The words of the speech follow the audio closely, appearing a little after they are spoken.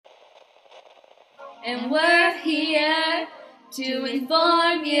and we're here to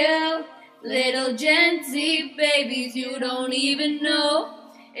inform you. Little Gen Z babies, you don't even know.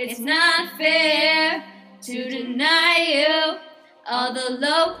 It's not fair to deny you all the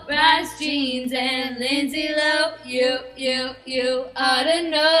low-rise jeans and Lindsay Lohan. You ought to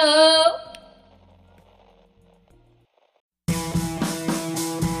know.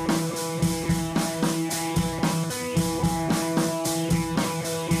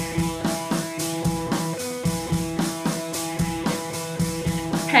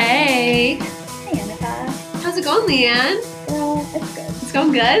 Hey. Hey, Annika. How's it going, Leanne? Well, it's good. It's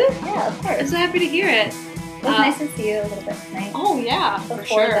going good? Yeah, of course. I'm so happy to hear it. It was nice to see you a little bit tonight. Oh, yeah, for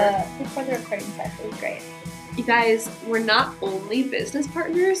sure. Before the recording session, it was great. You guys, we're not only business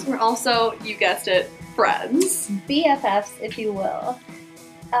partners, we're also, you guessed it, friends. BFFs, if you will.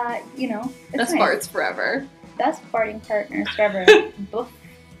 It's Best nice. farts forever. Best farting partners forever. Boof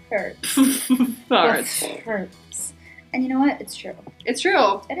hurts. Farts. Boof hurts. And you know what? It's true. It's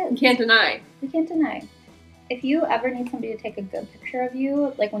true. It is. You can't deny. You can't deny. If you ever need somebody to take a good picture of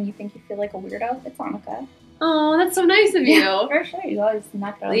you, like when you think you feel like a weirdo, it's Annika. Oh, that's so nice of you. Yeah, for sure. You always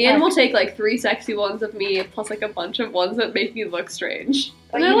knock it out. Leanne will take like 3 sexy ones of me, plus like a bunch of ones that make me look strange.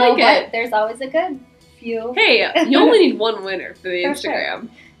 But and you I know like what? it. There's always a good few. Hey, you only need one winner for the For Instagram.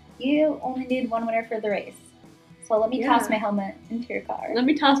 You only need one winner for the race. So let me toss my helmet into your car. Let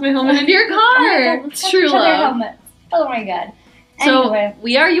me toss my helmet into your car. Oh my God, It's true love. Helmets. Oh my God. So Anyway,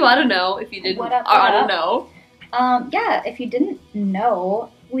 we are You Oughta Know if you didn't oughta know. yeah, if you didn't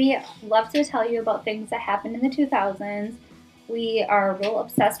know, we love to tell you about things that happened in the 2000s. We are real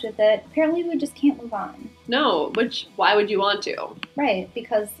obsessed with it. Apparently, we just can't move on. No, why would you want to? Right,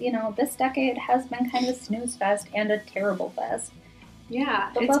 because, this decade has been kind of a snooze fest and a terrible fest.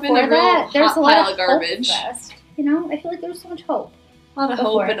 Yeah, But it's before been a real there's hot a lot pile of hope garbage. fest. I feel like there's so much hope. A lot of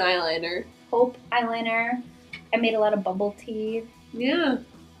Before. hope and eyeliner. Hope, eyeliner. I made a lot of bubble tea. Yeah,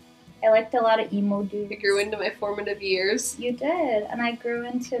 I liked a lot of emo dudes. I grew into my formative years. You did, and I grew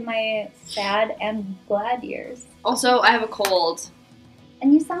into my sad and glad years. Also, I have a cold.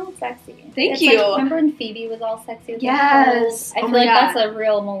 And you sound sexy. Thank It's you. Like, remember when Phoebe was all sexy with Yes. the cold? I Oh feel my like God. that's a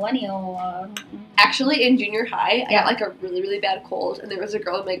real millennial. Actually, in junior high, I Yeah. got like a really, really bad cold, and there was a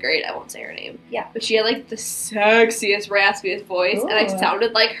girl in my grade, I won't say her name. Yeah. But she had like the sexiest, raspiest voice, and I Ooh.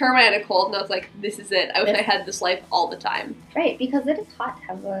 sounded like her when I had a cold, and I was like, this is it. I wish This- I had this life all the time. Right, because it is hot to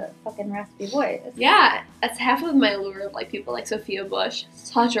have a fucking raspy voice. Yeah, that's half of my allure of like people like Sophia Bush.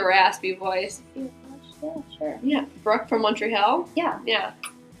 Such a raspy voice. Yeah, sure. Yeah, Brooke from Montreal. Yeah. Yeah.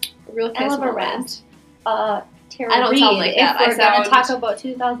 A real I kiss love a moment. rasp. Tara I don't Reid. sound like that. If I we're gonna sound- talk about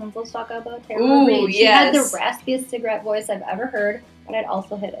 2000s, let's talk about Tara Ooh, Reid. She had the yes. raspiest cigarette voice I've ever heard, but I'd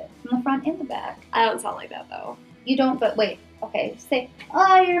also hit it from the front and the back. I don't sound like that though. You don't, but wait. Okay, say,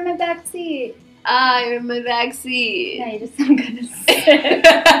 oh, you're in my back seat. You're in my backseat. Yeah, you just sound kind of sick.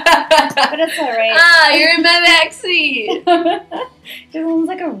 But it's alright. You're in my backseat. It sounds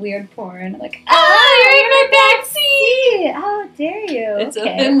like a weird porn. Like, You're in my backseat. how dare you? It's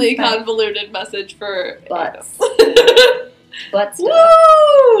Okay, a thinly fine. convoluted message for Butts. Woo! Butt stuff.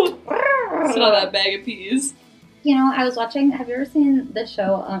 It's not that bag of peas. I was watching, have you ever seen the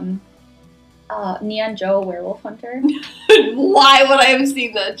show, Neon Joe Werewolf Hunter? Why would I have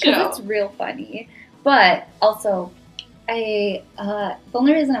seen that show? Because it's real funny. But also, the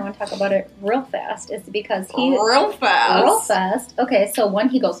only reason I want to talk about it real fast is because real fast. Real fast. Okay, so when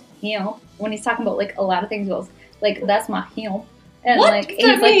he goes, when he's talking about like a lot of things, he goes like, "That's my hemp," and What like does he's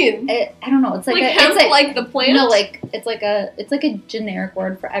that like, mean? I don't know. It's like, hemp, it's like the plant. no, like it's like a generic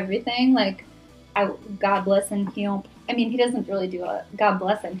word for everything. Like, God bless and hemp. I mean, he doesn't really do a God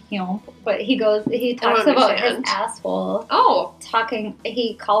bless and hemp, but he talks about his understand. asshole. Oh.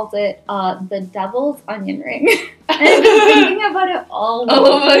 He calls it the devil's onion ring. And I've been thinking about it all week.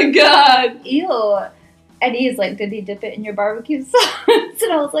 Oh my God. Ew. And he's like, did he dip it in your barbecue sauce?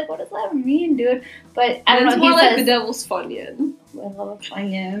 And I was like, what does that mean, dude? But I don't know. It's more He like says, the devil's Funyun. I love a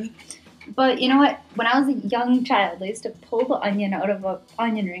onion. But you know what? When I was a young child, I used to pull the onion out of an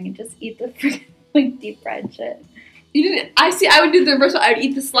onion ring and just eat the freaking like deep fried shit. You didn't. I would do the reverse. I would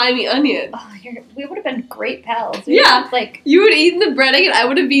eat the slimy onion. Oh, we would have been great pals. Yeah. Like, You would eat the breading, and I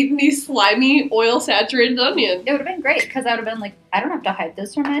would have eaten the slimy, oil-saturated onion. it would have been great because I would have been like, I don't have to hide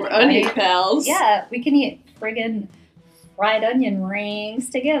this from We're anybody. onion pals. Yeah, we can eat friggin' fried onion rings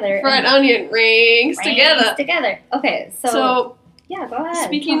together. Fried onion rings together. Okay, so yeah, go ahead.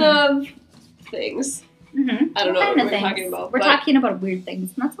 Speaking of things, mm-hmm. I don't know what we're talking about. We're but talking about weird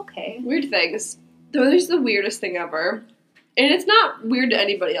things, and that's okay. weird things. There's the weirdest thing ever. And it's not weird to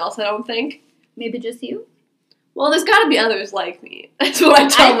anybody else, I don't think. Maybe just you? Well, there's got to be others like me. That's what I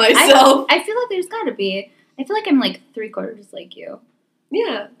tell myself. I feel like there's got to be. I feel like I'm like 3/4 like you.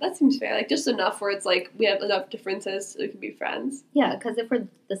 Yeah, that seems fair. Like, just enough where it's like we have enough differences so we can be friends. Yeah, because if we're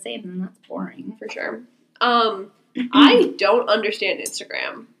the same, then that's boring. For sure. I don't understand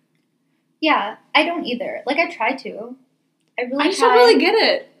Instagram. Yeah, I don't either. Like, I try to. I just don't really get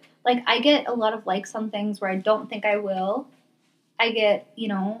it. Like, I get a lot of likes on things where I don't think I will. I get, you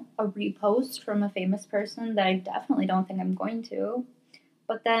know, a repost from a famous person that I definitely don't think I'm going to.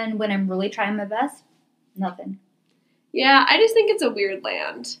 But then when I'm really trying my best, nothing. Yeah, I just think it's a weird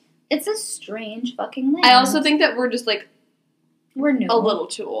land. It's a strange fucking land. I also think that we're just, like, we're new. A little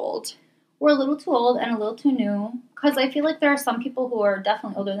too old. We're a little too old and a little too new. Because I feel like there are some people who are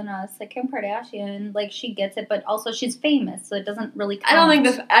definitely older than us. Like Kim Kardashian, like, she gets it, but also she's famous, so it doesn't really count.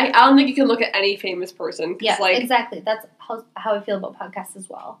 I don't think you can look at any famous person. Yeah, like, exactly. That's how I feel about podcasts as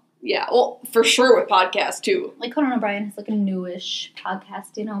well. Yeah, well, for sure with podcasts, too. Like, Conan O'Brien has, like, a newish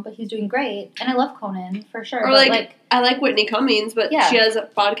podcast, you know, but he's doing great. And I love Conan, for sure. Or, but, like, I like Whitney Cummings, but she has a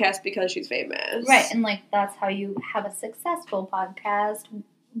podcast because she's famous. Right, and, like, that's how you have a successful podcast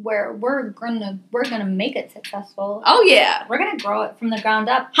where we're gonna make it successful. Oh, yeah. We're gonna grow it from the ground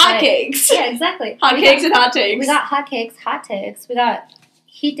up. Hotcakes. Yeah, exactly. Hotcakes and hot takes. We got hotcakes, hot takes. We got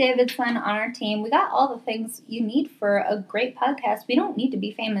Heath Davidson on our team. We got all the things you need for a great podcast. We don't need to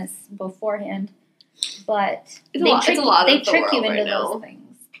be famous beforehand, but they trick you into those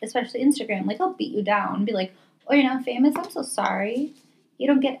things, especially Instagram. Like, they'll beat you down and be like, "Oh, you're not famous? I'm so sorry." You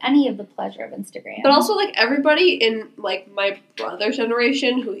don't get any of the pleasure of Instagram. But also, like, everybody in, like, my brother's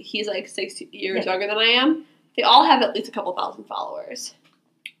generation, who he's, like, 6 years younger than I am, they all have at least a couple thousand followers.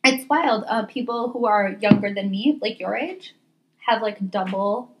 It's wild. People who are younger than me, like your age, have, like,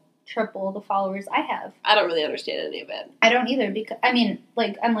 double, triple the followers I have. I don't really understand any of it. I don't either, because, I mean,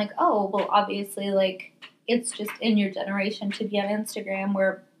 like, I'm like, oh, well, obviously, like, it's just in your generation to be on Instagram,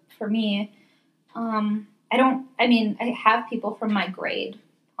 where, for me, I have people from my grade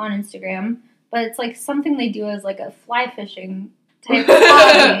on Instagram, but it's, like, something they do as, like, a fly fishing type of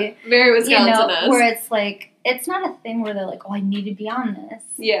hobby. Very Wisconsin-esque. Where it's, like, it's not a thing where they're like, oh, I need to be on this.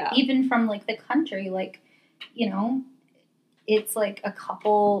 Yeah. Even from, like, the country, like, you know, it's, like, a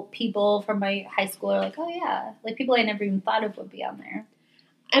couple people from my high school are like, oh, yeah. Like, people I never even thought of would be on there.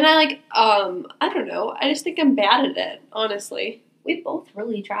 And I don't know. I just think I'm bad at it, honestly. We both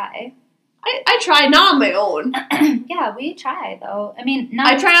really try. I try, not on my own. Yeah, we try, though. I mean,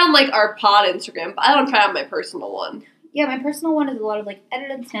 I try on, like, our pod Instagram, but I don't try on my personal one. Yeah, my personal one is a lot of, like,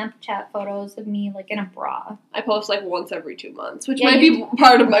 edited Snapchat photos of me, like, in a bra. I post, like, once every 2 months, which might be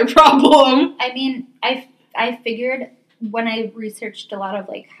part of my problem. I mean, I figured when I researched a lot of,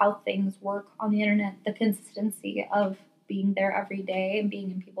 like, how things work on the internet, the consistency of being there every day and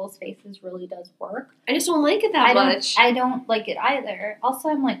being in people's faces really does work. I just don't like it that much. I don't like it either. Also,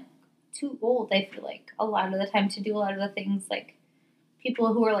 I'm, like, too old, I feel like, a lot of the time to do a lot of the things, like,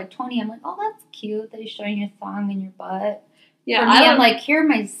 people who are, like, 20, I'm like, oh, that's cute that you're showing your thong and your butt. Yeah, for me, I'm like, here are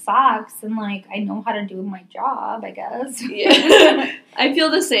my socks, and, like, I know how to do my job, I guess. Yeah. I feel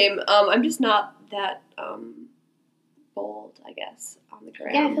the same. I'm just not that, bold, I guess, on the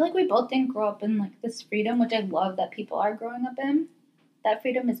gram. Yeah, I feel like we both didn't grow up in, like, this freedom, which I love that people are growing up in. That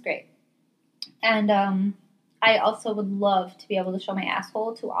freedom is great. And, I also would love to be able to show my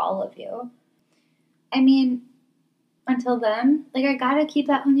asshole to all of you. I mean, until then, like, I gotta keep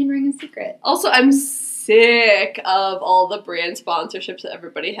that onion ring a secret. Also, I'm sick of all the brand sponsorships that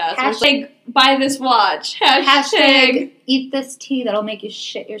everybody has. Hashtag buy this watch. Hashtag eat this tea that'll make you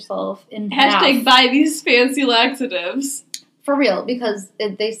shit yourself in Hashtag half. buy these fancy laxatives. For real, because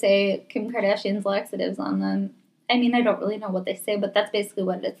they say Kim Kardashian's laxatives on them. I mean, I don't really know what they say, but that's basically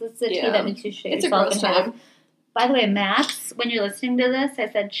what it is. It's a tea that makes you shit yourself in half. By the way, Max, when you're listening to this, I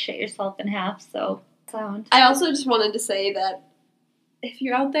said shit yourself in half, so sound. I also just wanted to say that if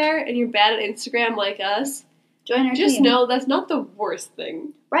you're out there and you're bad at Instagram like us, join our team. Just know that's not the worst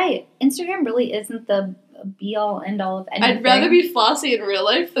thing. Right. Instagram really isn't the be-all, end-all of anything. I'd rather be flossy in real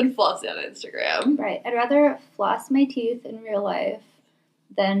life than flossy on Instagram. Right. I'd rather floss my teeth in real life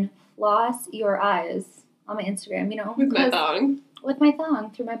than floss your eyes on my Instagram, you know? With my thong. With my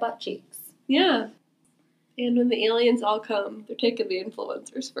thong through my butt cheeks. Yeah. And when the aliens all come, they're taking the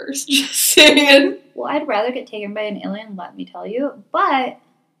influencers first. Just saying. Well, I'd rather get taken by an alien, let me tell you. But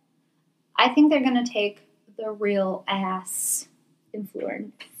I think they're going to take the real ass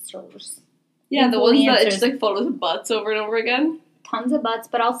influencers. Yeah, the ones that just, like, photos of butts over and over again. Tons of butts,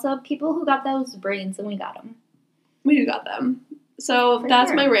 but also people who got those brains, and we got them. We do got them. So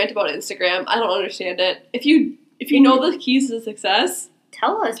that's my rant about Instagram. I don't understand it. If you know the keys to success,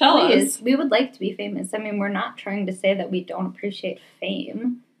 Tell us, please. We would like to be famous. I mean, we're not trying to say that we don't appreciate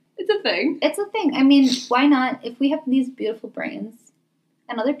fame. It's a thing. It's a thing. I mean, why not? If we have these beautiful brains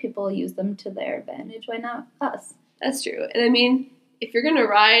and other people use them to their advantage, why not us? That's true. And I mean, if you're going to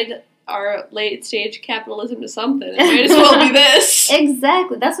ride our late stage capitalism to something, it might as well be this.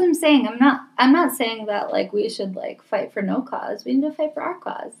 Exactly. That's what I'm saying. I'm not saying that like we should like fight for no cause. We need to fight for our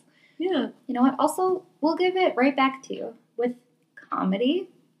cause. Yeah. You know what? Also, we'll give it right back to you with comedy,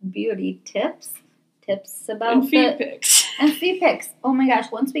 beauty tips about and feed pics. And feed pics. Oh my gosh!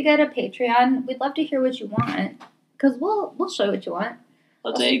 Once we get a Patreon, we'd love to hear what you want because we'll show you what you want.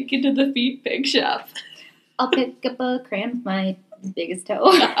 I'll take you to the feed pic shop. I'll pick up a crayon with my biggest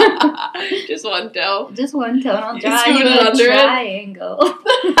toe. Just one toe. Just one toe, and I'll draw you a triangle.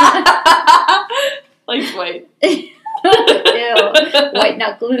 Like white. Ew. White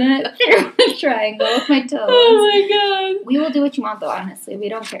knuckle in it. Triangle with my toes. Oh my god. We will do what you want, though, honestly. We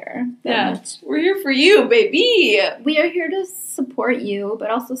don't care. Yeah. We're here for you, baby. We are here to support you, but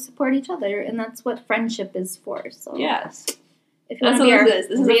also support each other, and that's what friendship is for. So yes. If you want to be our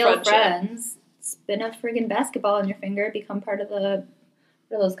real friends, spin a friggin' basketball on your finger, become part of the,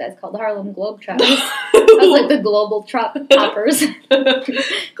 what are those guys called? The Harlem Globetrotters. That's like the global toppers.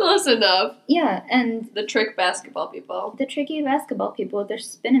 Close enough. Yeah, and the trick basketball people. The tricky basketball people with their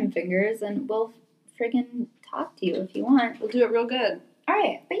spinning fingers, and we'll friggin' talk to you if you want. We'll do it real good.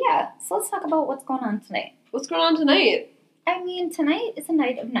 Alright, but yeah, so let's talk about what's going on tonight. What's going on tonight? I mean, tonight is a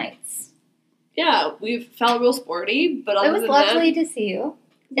night of nights. Yeah, we've felt real sporty, but it was lovely to see you.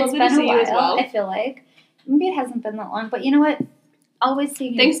 It's been a while, as well. I feel like. Maybe it hasn't been that long, but you know what? Always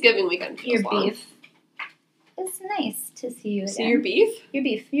seeing Thanksgiving weekend feels your long. Beef. It's nice to see you again. See your beef? Your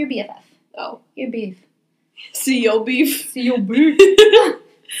beef. Your BFF. Oh. Your beef. See your beef. See your beef.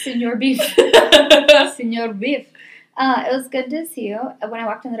 Senor Beef. Senor Beef. It was good to see you. When I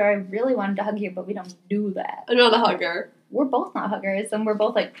walked in the door, I really wanted to hug you, but we don't do that. I'm not a hugger. We're both not huggers, and we're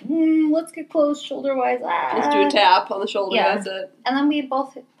both like, let's get close shoulder-wise. Let's do a tap on the shoulder, that's it. And then we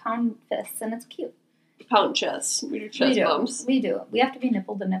both pound fists, and it's cute. Pound chests. We do chest bumps. We do. We have to be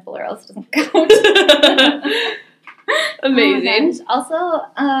nipple to nipple, or else it doesn't count. Amazing. Also,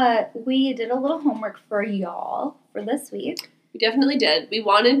 we did a little homework for y'all for this week. We definitely did. We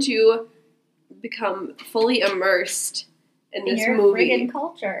wanted to become fully immersed in this movie. Friggin'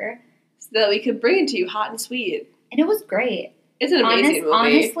 culture. So that we could bring it to you hot and sweet. And it was great. It's an amazing movie.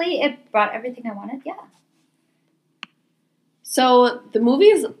 Honestly, it brought everything I wanted, yeah. So, the movie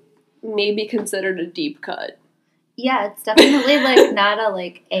is maybe considered a deep cut. Yeah, it's definitely, like, not a,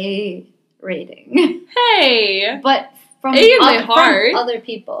 like, A rating. Hey! But from, A in my heart. From other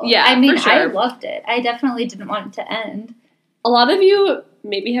people. Yeah, I mean, for sure. I loved it. I definitely didn't want it to end. A lot of you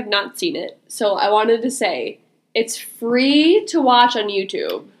maybe have not seen it, so I wanted to say, it's free to watch on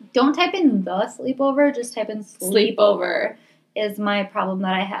YouTube. Don't type in the sleepover, just type in sleepover is my problem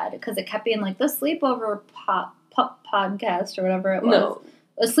that I had, because it kept being like, the sleepover podcast or whatever it was. No.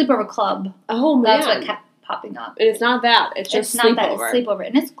 A sleepover club. Oh, man. That's what kept popping up. And it's not that. It's just sleepover. It's not that. It's sleepover.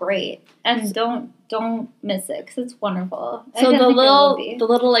 And it's great. And don't miss it, because it's wonderful. So the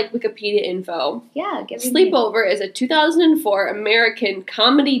little like Wikipedia info. Yeah. Sleepover is a 2004 American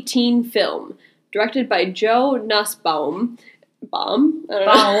comedy teen film directed by Joe Nussbaum. Nussbaum.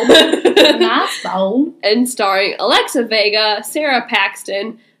 And starring Alexa Vega, Sarah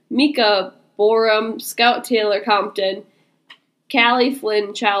Paxton, Mika Borum, Scout Taylor Compton, Callie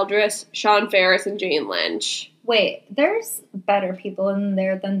Flynn Childress, Sean Ferris, and Jane Lynch. Wait, there's better people in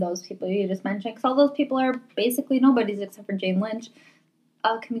there than those people you just mentioned, because all those people are basically nobodies except for Jane Lynch.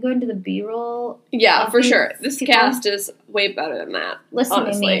 Can we go into the B-roll? Yeah, for sure. This cast is way better than that. Listen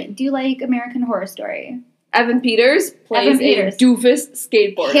to me. Do you like American Horror Story? Evan Peters plays a doofus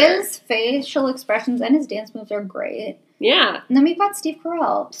skateboarder. His facial expressions and his dance moves are great. Yeah. And then we've got Steve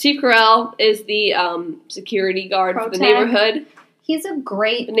Carell. Steve Carell is the security guard for the neighborhood. He's a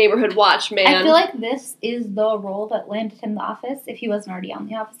great... The neighborhood watchman. I feel like this is the role that landed him The Office. If he wasn't already on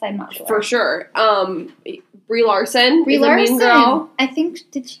The Office, I'm not sure. For sure. Brie Larson is a mean girl. I think...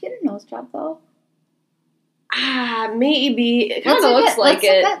 Did she get a nose job, though? Maybe. It kind of looks like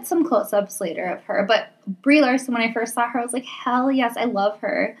it. Let's look at some close-ups later of her. But Brie Larson, when I first saw her, I was like, hell yes, I love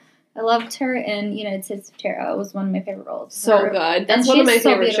her. I loved her in United States of Terror. It was one of my favorite roles. So good. That's one of my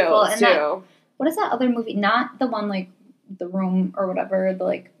favorite shows, too. What is that other movie? Not the one, like, The Room or whatever.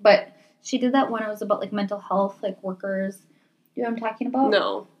 But she did that one. It was about, like, mental health, like, workers. You know what I'm talking about?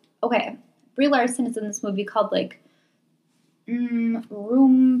 No. Okay. Brie Larson is in this movie called, like,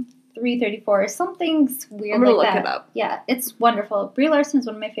 Room 334. Something's weird I'm gonna like look that. it up. Yeah, it's wonderful. Brie Larson is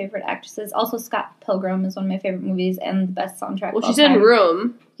one of my favorite actresses. Also, Scott Pilgrim is one of my favorite movies and the best soundtrack. Well, she's in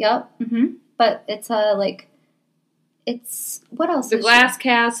Room. Yep. But it's it's what else? The Glass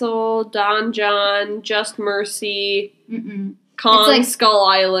Castle, Don John, Just Mercy, Kong Skull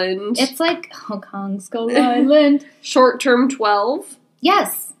Island. It's like Kong Skull Island. Short Term 12.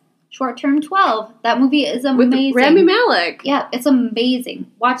 Yes. Short Term 12. That movie is amazing. With Rami Malek. Yeah, it's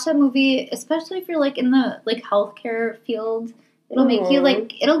amazing. Watch that movie, especially if you're like in the like healthcare field. It'll make you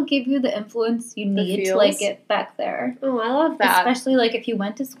like, it'll give you the influence you need to like get back there. Oh, I love that. Especially like if you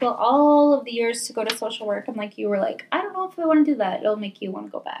went to school all of the years to go to social work and like you were like, I don't know if I want to do that. It'll make you want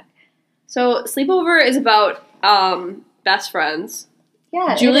to go back. So Sleepover is about best friends.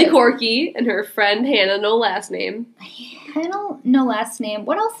 Yeah, Julie Corky and her friend Hannah, no last name. Hannah, no last name.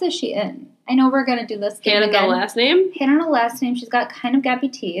 What else is she in? I know we're gonna do this game Hannah, again. no last name. Hannah, no last name. She's got kind of gappy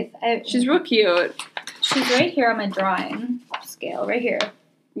teeth. She's real cute. She's right here on my drawing scale, right here.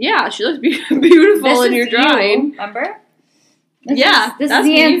 Yeah, she looks beautiful in your drawing. Remember? This is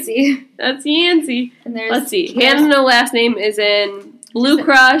Yancy. That's Yancy. And let's see. Hannah, no last name is in Blue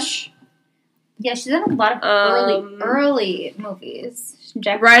Crush. Yeah, she's in a lot of early movies.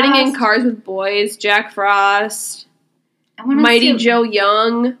 Jack Riding Frost. in Cars with Boys, Jack Frost, Mighty Joe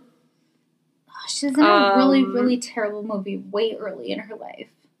Young. She's in a really, really terrible movie way early in her life.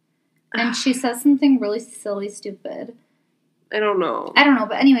 And she says something really silly, stupid. I don't know.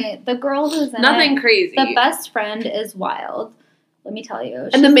 But anyway, the girl who's in Nothing crazy. The best friend is wild. Let me tell you.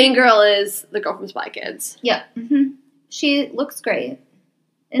 And the main girl is the girl from Spy Kids. Yeah. She looks great.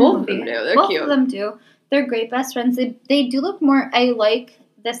 Both of them do. They're cute. Both of them do. They're great best friends. They do look more... I like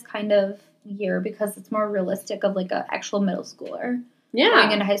this kind of year because it's more realistic of like an actual middle schooler. Yeah.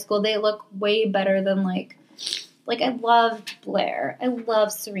 Going into high school. They look way better than like I love Blair. I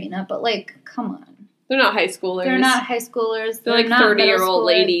love Serena. But like, come on. They're not high schoolers. They're not high schoolers. They're like 30-year-old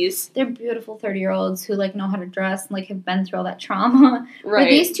ladies. They're beautiful 30-year-olds who like know how to dress and like have been through all that trauma. Right. But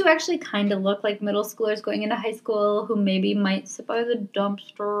these two actually kind of look like middle schoolers going into high school who maybe might sit by the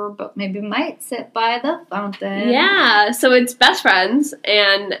dumpster, but maybe might sit by the fountain. Yeah. So it's best friends,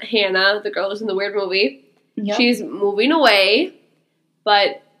 and Hannah, the girl who's in the weird movie, she's moving away,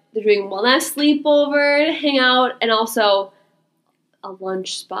 but they're doing one last sleepover to hang out, and also a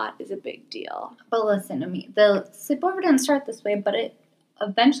lunch spot is a big deal. But listen to me. The sleepover didn't start this way, but it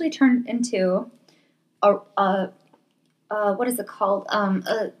eventually turned into a what is it called?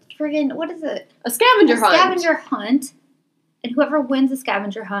 What is it? A scavenger hunt. Scavenger hunt. And whoever wins the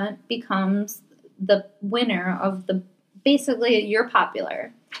scavenger hunt becomes the winner of basically you're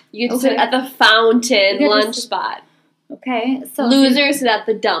popular. You get to sit at the fountain lunch spot. Okay. So losers sit at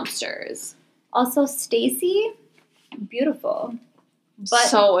the dumpsters. Also Stacy, beautiful. But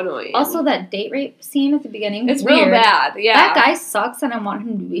so annoying. Also, that date rape scene at the beginning. It's real bad. Yeah, that guy sucks, and I want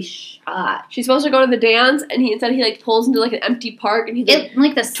him to be shot. She's supposed to go to the dance, and instead he like pulls into like an empty park, and he's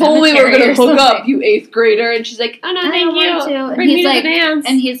like the totally we're gonna hook up, you 8th grader, and she's like, oh no, thank you. Bring me to the dance.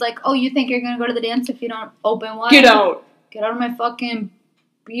 And he's like, oh, you think you're gonna go to the dance if you don't open wide? Get out of my fucking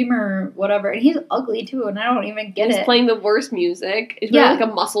Beamer, whatever. And he's ugly too, and I don't even get it. He's playing the worst music. He's wearing like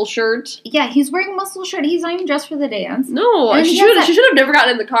a muscle shirt. Yeah, he's wearing a muscle shirt. He's not even dressed for the dance. No, she should have never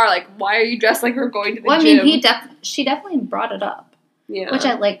gotten in the car. Like, why are you dressed like we're going to the gym? I mean, she definitely brought it up. Yeah, which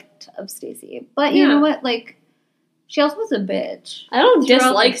I liked of Stacey. But you know what? Like, she also was a bitch. I don't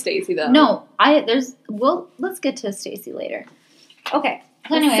dislike Stacey though. No, let's get to Stacey later. Okay.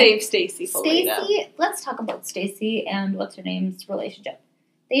 Let's save Stacey for later. Let's talk about Stacey and what's her name's relationship.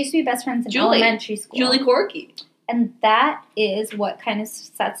 They used to be best friends in elementary school. Julie Corky. And that is what kind of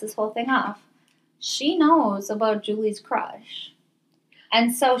sets this whole thing off. She knows about Julie's crush.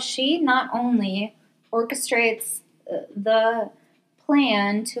 And so she not only orchestrates the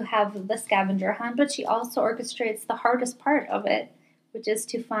plan to have the scavenger hunt, but she also orchestrates the hardest part of it, which is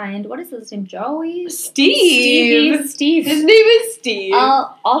to find, what is his name, Joey? Steve. Steve. His name is Steve.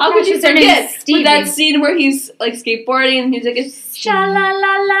 How could you forget? With that scene where he's like skateboarding and the music is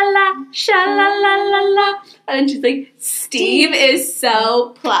sha-la-la-la-la, sha-la-la-la-la. And then she's like, Steve is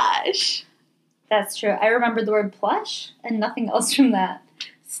so plush. That's true. I remember the word plush and nothing else from that.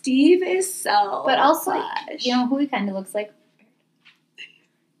 Steve is so But also, plush. you know who he kind of looks like?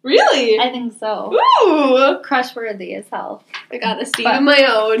 Really? I think so. Ooh! Crush-worthy as hell. I got a Steve of my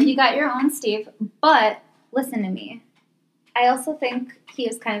own. You got your own Steve, but listen to me. I also think he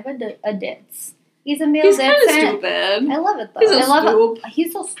is kind of a ditz. He's a male ditz. He's kind of stupid. I love it, though.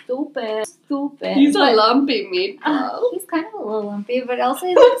 He's so stupid. He's a lumpy meatball. He's kind of a little lumpy, but also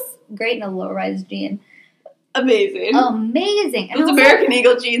he looks great in a low-rise jean. Amazing. And those American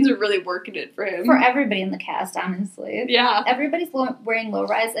Eagle jeans are really working it for him. For everybody in the cast, honestly. Yeah. Everybody's wearing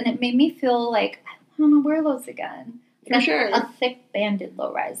low-rise, and it made me feel like, I want to wear those again. For sure. A thick banded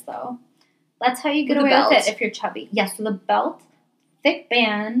low-rise, though. That's how you get away with it if you're chubby. Yes, with a belt, thick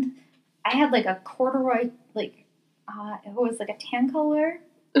band. I had like a corduroy, like, it was like a tan color.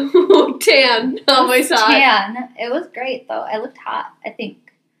 Tan. Always hot. Tan. It was great, though. I looked hot, I think.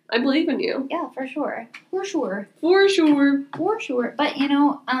 I believe in you. Yeah, for sure. For sure. For sure. For sure. But, you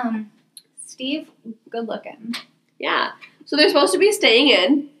know, Steve, good looking. Yeah. So they're supposed to be staying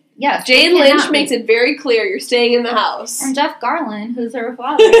in. Yes. Jane Lynch makes it very clear you're staying in the house. And Jeff Garland, who's her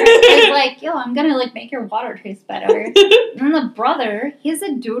father, is like, yo, I'm gonna, like, make your water taste better. And then the brother, he's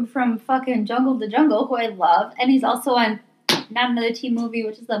a dude from fucking Jungle to Jungle, who I love. And he's also on Not Another Teen Movie,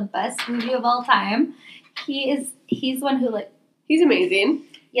 which is the best movie of all time. He's one who, like... He's amazing.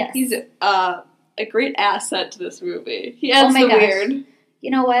 Yes. He's a great asset to this movie. He adds the weird. You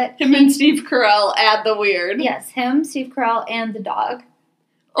know what? Him and Steve Carell add the weird. Yes, him, Steve Carell, and the dog.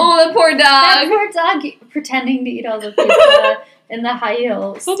 Oh, the poor dog. That poor dog pretending to eat all the pizza in the high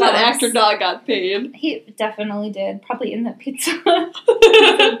heels. So that actor dog got paid. He definitely did. Probably in the pizza.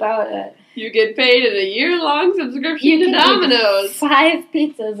 That's about it. You get paid in a year-long subscription to Domino's. 5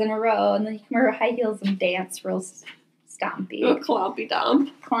 pizzas in a row, and then you can wear high heels and dance real stompy. Oh, clompy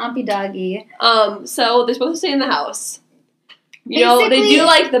dom. Clompy doggy. So they're supposed to stay in the house. You know, they do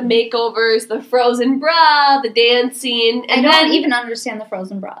like the makeovers, the frozen bra, the dancing. And I don't even understand the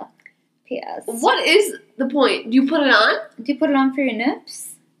frozen bra. P.S. What is the point? Do you put it on? Do you put it on for your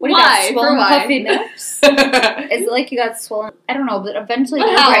nips? What, why? You got swollen, puffy nips? Is it like you got swollen? I don't know, but eventually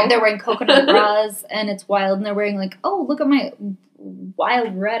they're wearing coconut bras, and it's wild, and they're wearing like, oh, look at my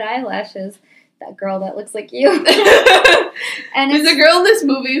wild red eyelashes. That girl that looks like you. And there's a girl in this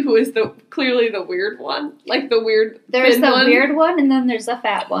movie who is clearly the weird one. Like the weird There's the weird one, and then there's the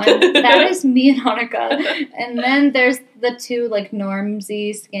fat one. That is me and Hanukkah. And then there's the 2, like,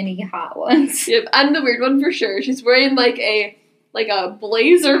 normsy, skinny, hot ones. Yep, I'm the weird one for sure. She's wearing, like a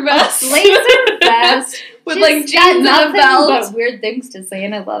blazer vest. A blazer vest. With, like, jeans and a belt. But weird things to say,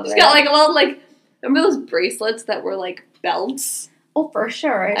 and I love it. She's got, like, a little, like, remember those bracelets that were, like, belts? Oh, for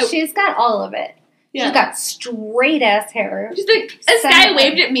sure. She's got all of it. Yeah. She's got straight-ass hair. She's like, this guy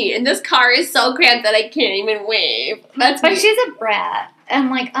waved at me, and this car is so cramped that I can't even wave. But she's a brat. And,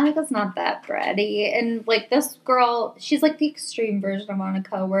 like, Annika's not that bratty. And, like, this girl, she's, like, the extreme version of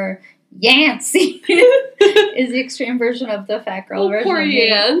Annika, where Yancy is the extreme version of the fat girl version. Poor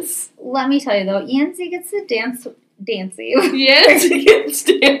Yance. Let me tell you, though, Yancy gets to dance... Dancy. Yancy gets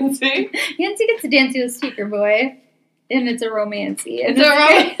dancing. Yancy gets to dance with Speaker Boy. And it's a romancy. It's a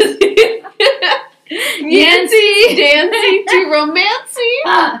romancy. Yancy dancing to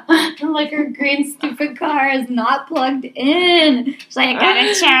romancy. Like her green stupid car is not plugged in. She's like, I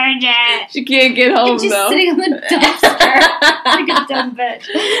gotta charge it. She can't get home, and she's sitting on the dumpster like a dumb bitch.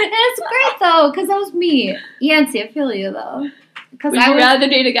 And it's great, though, because that was me. Yancy, I feel you, though. Would you rather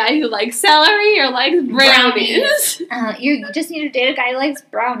date a guy who likes celery or likes brownies? You just need to date a guy who likes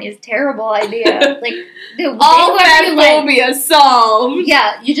brownies. Terrible idea. Like, all fat phobia solved.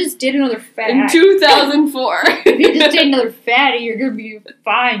 Yeah, you just did another fat. In 2004. If you just date another fatty, you're gonna be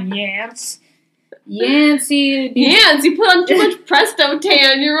fine, Yance. Yancy. Yance, you put on too much Presto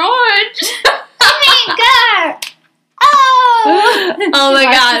tan. You're orange. Oh my god. Oh my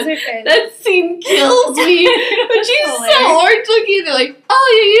god, that scene kills me. But she's so orange looking. They're like,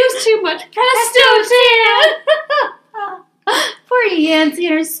 oh, you used too much Presto tan. Poor Yancy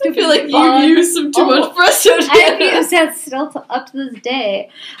and her stupid. I feel like you've used some too much Presto tan. I've used that still up to this day.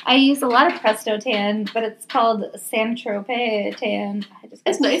 I use a lot of Presto tan, but it's called Saint Tropez tan.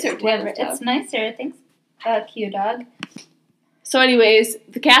 It's nicer. It's nicer. Thanks, cute dog. So, anyways,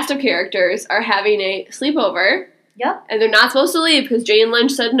 the cast of characters are having a sleepover. Yep. And they're not supposed to leave because Jane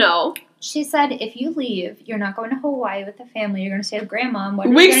Lynch said no. She said, if you leave, you're not going to Hawaii with the family. You're going to stay with Grandma.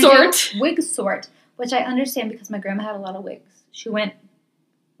 Wig sort. Wig sort. Which I understand because my grandma had a lot of wigs. She went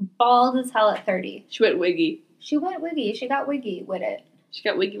bald as hell at 30. She went wiggy. She went wiggy. She got wiggy with it. She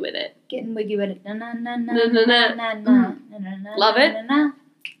got wiggy with it. Getting wiggy with it. Love it.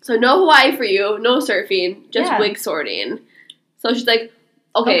 So no Hawaii for you. No surfing. Just wig sorting. So she's like,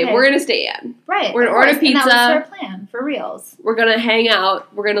 okay, we're going to stay in. Right. We're going to order pizza. And that was her plan, for reals. We're going to hang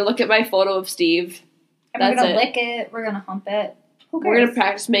out. We're going to look at my photo of Steve. And we're going to lick it. We're going to hump it. Who cares? We're going to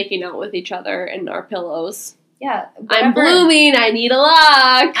practice making out with each other and our pillows. Yeah. Whatever. I'm blooming. I need a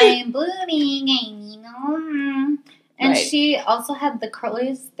lock. I'm blooming. I need a And she also had the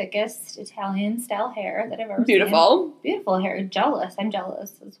curliest, thickest Italian-style hair that I've ever seen. Beautiful. Beautiful hair. Jealous. I'm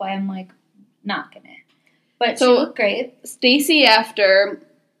jealous. That's why I'm, like, not going to. But she looked great. Stacy, after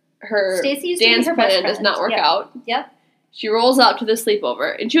her dance plan does not work out. Yep. She rolls up to the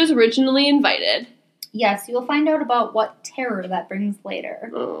sleepover, and she was originally invited. Yes, you will find out about what terror that brings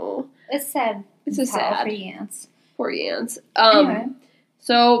later. Oh. It's sad. It's so sad. For Yance. Poor Yance. Anyway.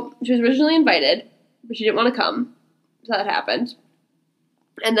 So, she was originally invited, but she didn't want to come. So that happened.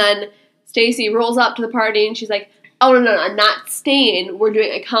 And then Stacy rolls up to the party, and she's like, oh, no, I'm not staying. We're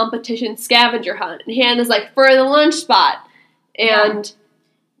doing a competition scavenger hunt. And Hannah's like, for the lunch spot. And... Yeah.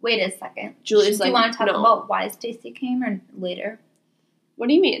 Wait a second. Julie's do you want to talk about why Stacy came or later? What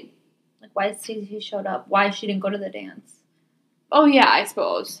do you mean? Like, why Stacy showed up. Why she didn't go to the dance. Oh, yeah, I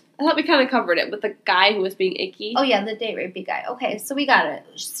suppose. I thought we kind of covered it with the guy who was being icky. Oh, yeah, the date rapey guy. Okay, so we got it.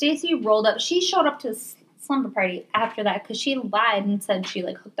 Stacy rolled up. She showed up to a slumber party after that because she lied and said she,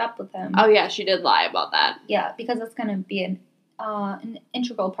 like, hooked up with him. Oh, yeah, she did lie about that. Yeah, because that's going to be an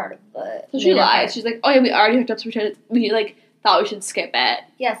integral part of the... So she lied. She's like, oh, yeah, we already hooked up, so we thought we should skip it.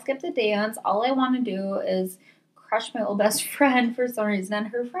 Yeah, skip the dance. All I want to do is crush my old best friend for some reason and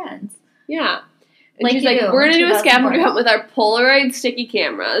her friends. Yeah. And she's like, we're going to do a scavenger hunt with our Polaroid sticky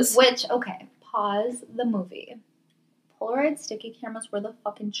cameras. Which, okay, pause the movie. Polaroid sticky cameras were the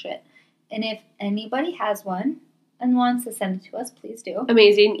fucking shit. And if anybody has one and wants to send it to us, please do.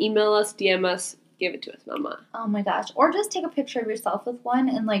 Amazing. Email us, DM us, give it to us, mama. Oh my gosh. Or just take a picture of yourself with one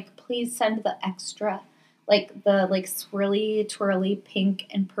and, like, please send the extra, like, the, like, swirly, twirly pink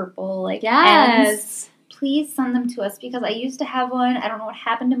and purple, like, yes. ends. Please send them to us because I used to have one. I don't know what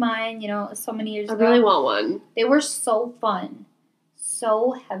happened to mine, so many years ago. I really want one. They were so fun.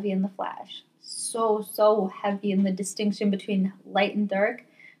 So heavy in the flash. So heavy in the distinction between light and dark.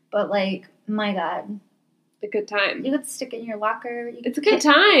 But, like, my God. It's a good time. You could stick it in your locker. It's a good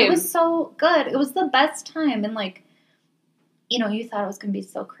time. It was so good. It was the best time. And, like, you thought it was going to be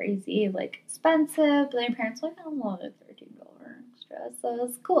so crazy, like, expensive. But then your parents were like, I want a $13 extra. So it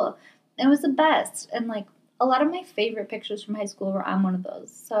was cool. And it was the best. And, like, a lot of my favorite pictures from high school were on one of those.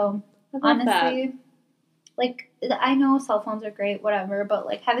 So, honestly, like, I know cell phones are great, whatever. But,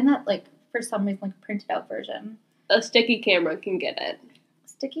 like, having that, like, for some reason, like, printed out version. A sticky camera can get it. A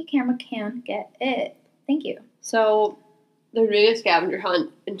sticky camera can get it. Thank you. So, they're doing a scavenger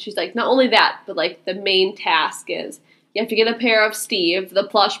hunt. And she's like, not only that, but, like, the main task is you have to get a pair of Steve, the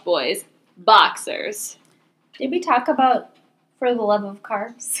plush boys, boxers. Did we talk about For the Love of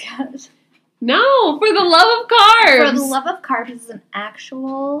Carbs yet? No, For the Love of Carbs. For the Love of Carbs is an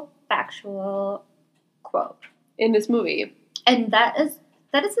actual, factual quote. In this movie. And that is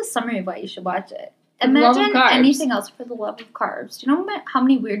a summary of why you should watch it. Imagine anything else For the Love of Carbs. Do you know how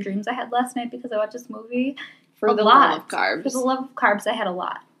many weird dreams I had last night because I watched this movie? For the Love of Carbs. For the Love of Carbs, I had a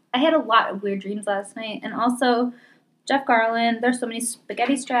lot. I had a lot of weird dreams last night. And also, Jeff Garland, there's so many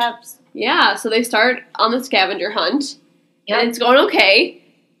spaghetti straps. Yeah, so they start on the scavenger hunt. Yep. And it's going okay.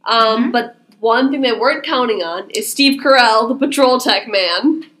 But one thing they weren't counting on is Steve Carell, the patrol tech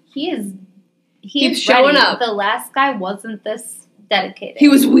man. He is showing up. The last guy wasn't this dedicated. He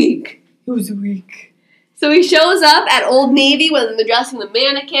was weak. So he shows up at Old Navy when they're dressing the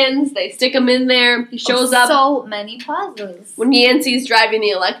mannequins. They stick him in there. He shows up. So many pauses. When Yancey's driving the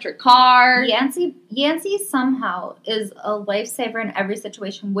electric car. Yancey somehow is a lifesaver in every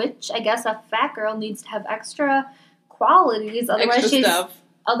situation, which I guess a fat girl needs to have extra qualities. Otherwise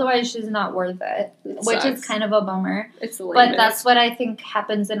she's not worth it. Which is kind of a bummer. It's the lamest. But that's what I think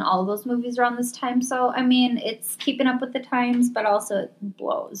happens in all of those movies around this time. So, I mean, it's keeping up with the times, but also it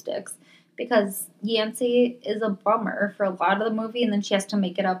blows dicks. Because Yancey is a bummer for a lot of the movie, and then she has to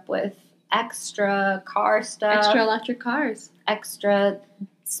make it up with extra car stuff. Extra electric cars. Extra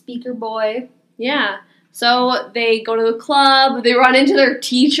speaker boy. Yeah. So they go to the club. They run into their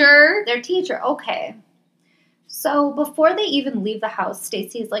teacher. Okay. So before they even leave the house,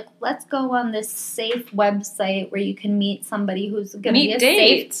 Stacy's like, let's go on this safe website where you can meet somebody who's going to be a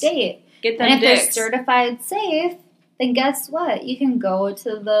safe date. Get them and if dicks. they're certified safe, then guess what? You can go to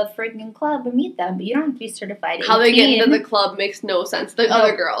the freaking club and meet them, but you don't have to be certified 18. How they get into the club makes no sense. The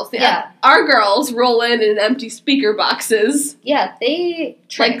other girls. Yeah. Our girls roll in empty speaker boxes. Yeah, they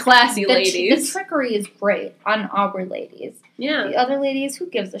trick. Like classy ladies. The trickery is great on our ladies. Yeah. The other ladies, who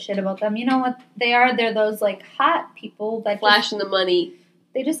gives a shit about them? You know what they are? They're those, like, hot people that flashing the money.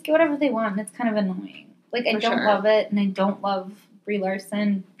 They just get whatever they want, and it's kind of annoying. Like, I don't love it, and I don't love Brie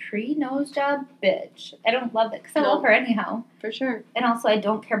Larson pre-nose job, bitch. I don't love it, because I love her anyhow. For sure. And also, I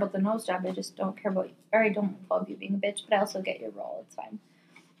don't care about the nose job. I just don't care about, or I don't love you being a bitch, but I also get your role. It's fine.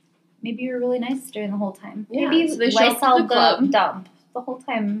 Maybe you were really nice during the whole time. Yeah, maybe so they show up to the club. Dump the whole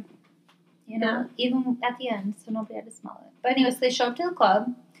time. You know, even at the end, so nobody had to smell it. But anyways, they show up to the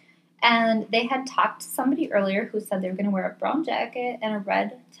club, And they had talked to somebody earlier who said they were going to wear a brown jacket and a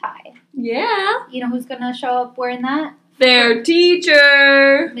red tie. Yeah. You know who's going to show up wearing that? Their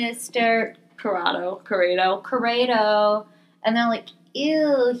teacher. Mr. Corrado. And they're like,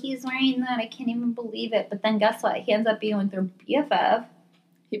 ew, he's wearing that. I can't even believe it. But then guess what? He ends up being with their BFF.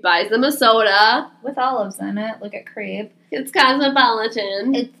 He buys them a soda. With olives in it. Look at Creep. It's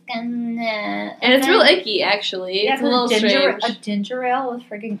cosmopolitan. And it's real icky, actually. Yeah, it's a little strange. A ginger ale with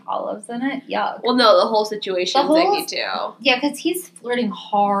freaking olives in it? Yuck. Well, no, the whole situation's icky, too. Yeah, because he's flirting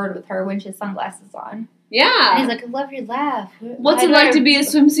hard with her when she has sunglasses on. Yeah. And he's like, I love your laugh. What's it like to be a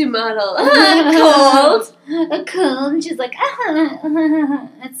swimsuit model? Cold. Cold. And she's like,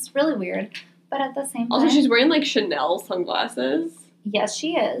 It's really weird. But at the same time. Also, she's wearing, like, Chanel sunglasses. Yes,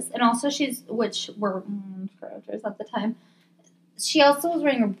 she is. And also which were characters at the time. She also was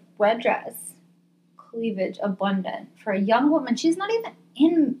wearing a red dress. Cleavage abundant. For a young woman. She's not even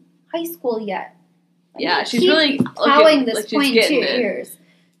in high school yet. Yeah, she's really plowing this point in 2 years.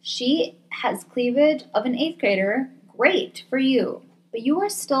 She has cleavage of an 8th grader. Great for you. But you are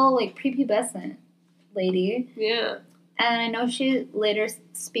still, like, prepubescent, lady. Yeah. And I know she later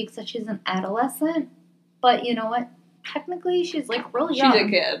speaks that she's an adolescent. But you know what? Technically, she's, like, really young. She's a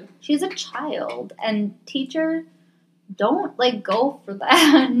kid. She's a child. And teacher, don't, like, go for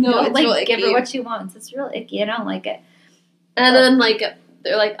that. No, don't, it's like, real give icky. her what she wants. It's real icky. I don't like it. And then, like,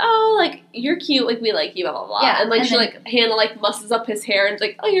 they're like, oh, like, you're cute. Like, we like you, blah, blah, blah. Yeah, and, like, Hannah, like, musses up his hair and is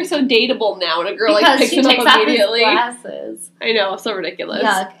like, oh, you're so dateable now. And a girl, like, picks him up immediately. Because she takes off his glasses. I know. So ridiculous.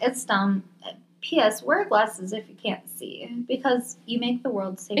 Yuck. It's dumb. P.S. Wear glasses if you can't see, because you make the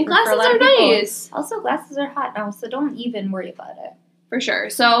world safer. And glasses for a lot are of people. nice. Also, glasses are hot now, so don't even worry about it. For sure.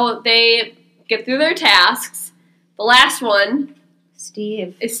 So they get through their tasks. The last one is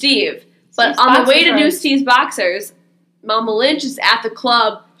Steve. But Steve's on the way to boxers. do Steve's boxers, Mama Lynch is at the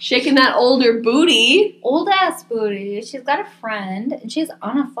club shaking that older booty. Old ass booty. She's got a friend, and she's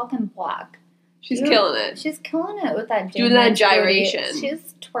on a fucking block. She's killing it. She's killing it with that doing that gyration. Booty.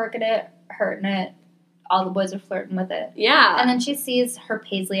 She's twerking it, hurting it. All the boys are flirting with it. Yeah. And then she sees her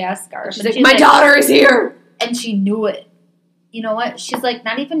paisley ass scarf. She's like, my daughter is here. And she knew it. You know what? She's like,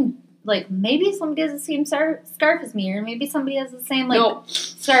 not even, like, maybe somebody has the same scarf as me, or maybe somebody has the same, like,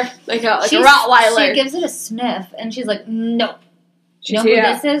 scarf. Like a Rottweiler. She gives it a sniff, and she's like, no. She's you know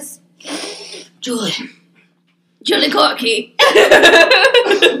here. who this is? Julie Corky.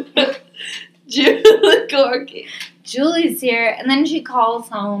 Julie Corky. Julie's here, and then she calls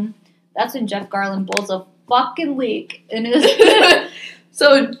home. That's when Jeff Garland blows a fucking leak in his...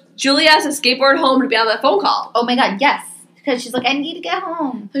 So Julie has to skateboard home to be on that phone call. Oh my god, yes. Because she's like, I need to get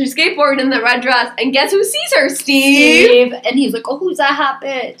home. So she's skateboarding in the red dress, and guess who sees her? Steve. And he's like, oh, who's that hot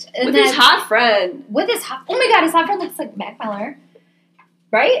bitch? And with his hot friend. Oh my god, his hot friend looks like Mac Miller.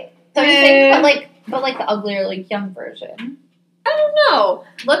 Right? Don't you think? But like the uglier, like, young version. I don't know.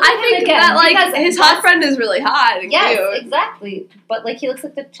 I think that, like, his hot friend is really hot and cute. Yes, exactly. But, like, he looks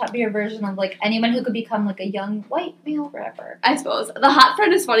like the chubbier version of, like, anyone who could become, like, a young white male rapper. I suppose. The hot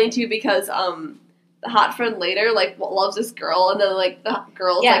friend is funny, too, because, the hot friend later, like, loves this girl, and then, like, the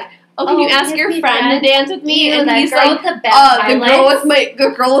girl's like, oh, can you ask your friend to dance with me? And he's like,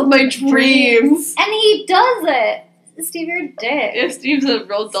 the girl with my dreams. And he does it. Steve, you're a dick. Yeah, Steve's a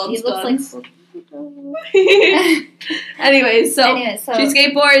real dunce. He looks like... Anyway, so she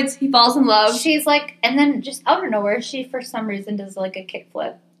skateboards, he falls in love. She's like, and then just out of nowhere, she for some reason does like a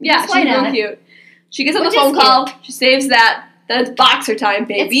kickflip. Yeah, she's real cute. She gets on the phone call, she saves that, then it's boxer time,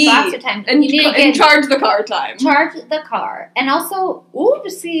 baby. It's boxer time. And charge the car time. Charge the car. And also,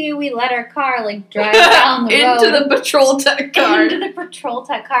 oopsie, we let our car, like, drive down the road. Into the patrol tech car. Into the patrol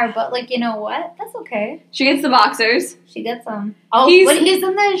tech car. But, like, you know what? That's okay. She gets the boxers. She gets them. Oh, when he's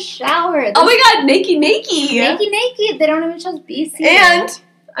in the shower. Oh my god, naked. Naked. They don't even show BC. And,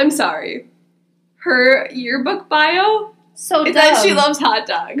 I'm sorry, her yearbook bio is that she loves hot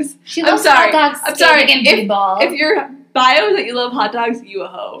dogs. She loves hot dogs. I'm sorry. If your bio is that you love hot dogs, you a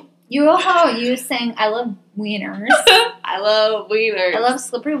hoe. You a hoe. You saying, I love wieners. I love wieners. I love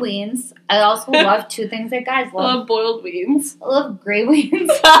slippery wiens. I also love two things that guys love. I love boiled wiens. I love gray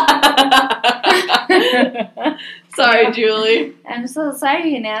wiens. Sorry, Julie. I'm so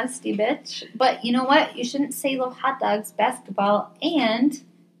sorry, you nasty bitch. But you know what? You shouldn't say you love hot dogs, basketball, and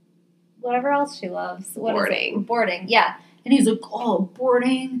whatever else she loves. What is it? Boarding, yeah. And he's like, oh,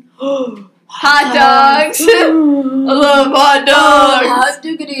 boarding. Hot dogs. I love hot dogs. Hot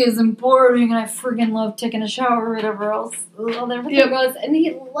diggity is important, and I friggin' love taking a shower or whatever else. Everything goes, and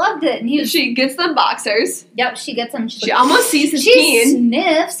he loved it. And she gets them boxers. Yep, she gets them. She almost sees his peen. She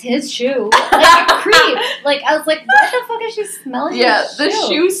sniffs his shoe. Like a creep. Like, I was like, what the fuck is she smelling? Yeah, the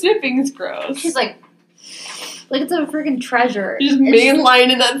shoe sniffing is gross. She's like it's a freaking treasure. She's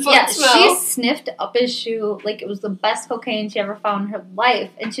mainlining that foot smell. She sniffed up his shoe like it was the best cocaine she ever found in her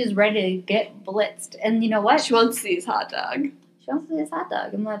life, and she's ready to get blitzed. And you know what? She wants to see his hot dog. She wants to see his hot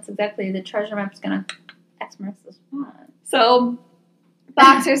dog, and that's exactly the treasure map's gonna Xmas this one. So,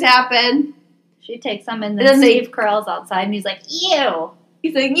 boxers happen. She takes them, and then Steve Carell's outside, and he's like, "Ew."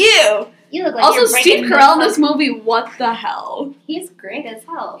 He's like, "You." You look like also, Steve Carell in this movie, what the hell? He's great as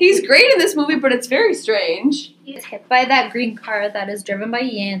hell. He's great in this movie, but it's very strange. He's hit by that green car that is driven by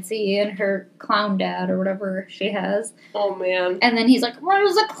Yancy and her clown dad or whatever she has. Oh, man. And then he's like,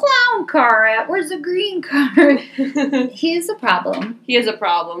 where's the clown car at? Where's the green car? He's a problem. He is a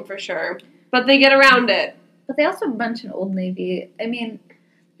problem, for sure. But they get around it. But they also mention Old Navy. I mean,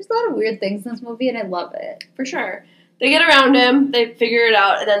 there's a lot of weird things in this movie, and I love it. For sure. They get around him, they figure it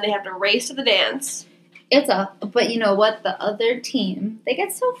out, and then they have to race to the dance. But you know what? The other team, they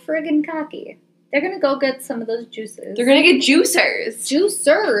get so friggin' cocky. They're gonna go get some of those juices. They're gonna get juicers.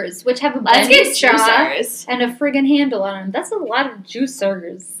 Juicers, which have a bendy straw and a friggin' handle on them. That's a lot of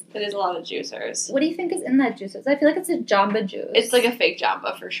juicers. It is a lot of juicers. What do you think is in that juices? I feel like it's a Jamba Juice. It's like a fake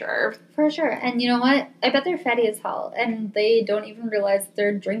Jamba, for sure. For sure. And you know what? I bet they're fatty as hell. And they don't even realize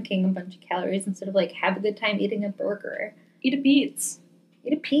they're drinking a bunch of calories instead of, like, have a good time eating a burger. Eat a Pete's.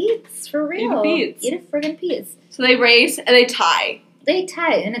 Eat a Pete's, for real. Eat a Pete's. Eat a friggin' Pete's. So they race, and they tie. They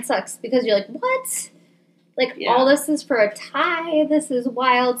tie, and it sucks, because you're like, what? Like, all this is for a tie? This is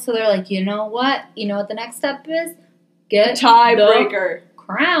wild. So they're like, you know what? You know what the next step is? Get the tiebreaker.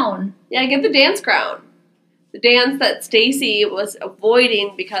 Crown. Yeah, get the dance crown. The dance that Stacy was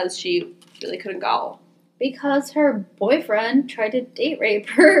avoiding because she really couldn't go. Because her boyfriend tried to date rape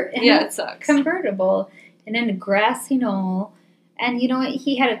her in it sucks. Convertible and in a grassy knoll. And you know what?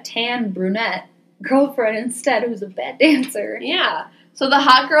 He had a tan brunette girlfriend instead who was a bad dancer. Yeah. So the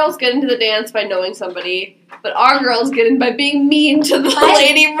hot girls get into the dance by knowing somebody, but our girls get in by being mean to the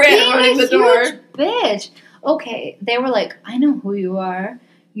lady running the door. Bitch. Okay, they were like, I know who you are.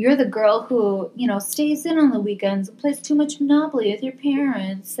 You're the girl who, you know, stays in on the weekends and plays too much Monopoly with your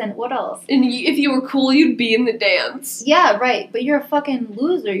parents. And what else? And if you were cool, you'd be in the dance. Yeah, right. But you're a fucking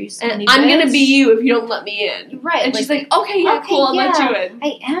loser, you skinny bitch. I'm going to be you if you don't let me in. Right. And she's like, okay, cool, I'll let you in.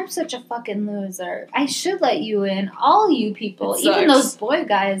 I am such a fucking loser. I should let you in. All you people. Even those boy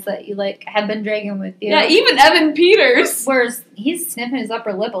guys that you, like, have been dragging with you. Yeah, even Evan Peters. Whereas he's sniffing his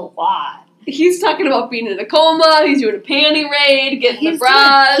upper lip a lot. He's talking about being in a coma. He's doing a panty raid, getting the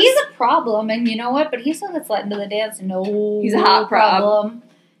bras. He's a problem, and you know what? But he still gets let into the dance. No, he's a hot problem.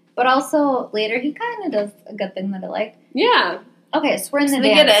 But also later, he kind of does a good thing that I like. Yeah. Okay, so we're in the dance.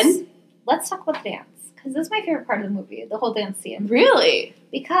 They get in. Let's talk about the dance because this is my favorite part of the movie, the whole dance scene. Really?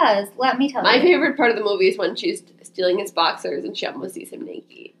 Because let me tell you, my favorite part of the movie is when she's stealing his boxers and she almost sees him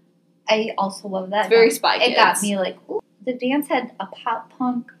naked. I also love that. It's very Spy Kids. It got me like, ooh. The dance had a pop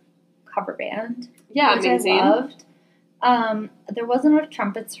punk cover band. Yeah, which amazing. I loved. There wasn't enough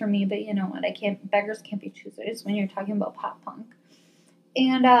trumpets for me, but you know what? Beggars can't be choosers when you're talking about pop punk.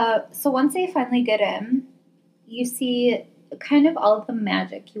 And so once they finally get in, you see kind of all of the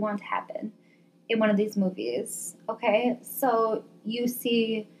magic you want to happen in one of these movies. Okay, so you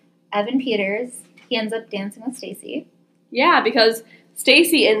see Evan Peters. He ends up dancing with Stacy. Yeah, because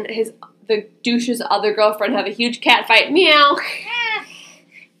Stacy and the douche's other girlfriend have a huge cat fight. Meow.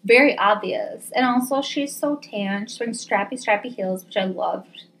 Very obvious. And also, she's so tan. She's wearing strappy heels, which I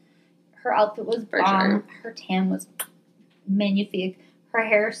loved. Her outfit was bomb. Sure. Her tan was magnifique. Her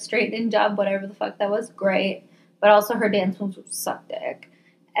hair straightened job, whatever the fuck, that was great. But also, her dance moves sucked dick.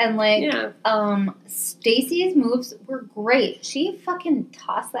 And, like, Stacy's moves were great. She fucking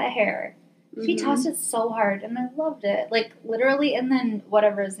tossed that hair. She tossed it so hard, and I loved it. Like, literally, and then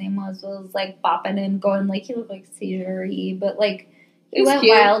whatever his name was, like, bopping and going, like, he looked like seizure-y, but, like, he went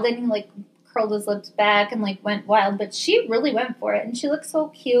wild, and he, like, curled his lips back and, like, went wild. But she really went for it, and she looked so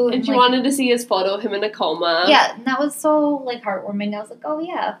cute. And she wanted to see his photo of him in a coma. Yeah, and that was so, like, heartwarming. I was like, oh,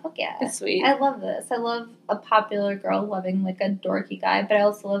 yeah, fuck yeah. It's sweet. I love this. I love a popular girl loving, like, a dorky guy, but I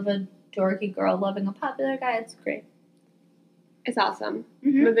also love a dorky girl loving a popular guy. It's great. It's awesome.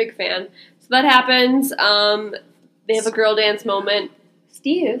 I'm a big fan. So that happens. They have a girl dance moment.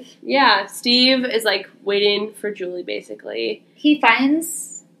 Steve. Yeah, Steve is, like, waiting for Julie, basically. He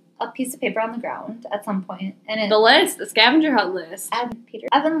finds a piece of paper on the ground at some point, and the scavenger hunt list.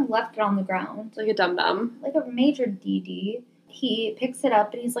 Evan left it on the ground. Like a dum-dum. Like a major DD. He picks it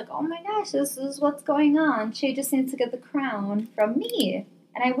up and he's like, oh my gosh, this is what's going on. She just needs to get the crown from me.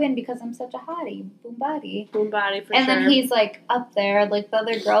 And I win because I'm such a hottie. Boom body. Boom body, for and sure. And then he's like up there, like the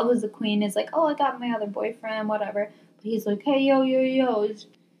other girl who's the queen is like, oh, I got my other boyfriend, whatever. But he's like, hey, yo.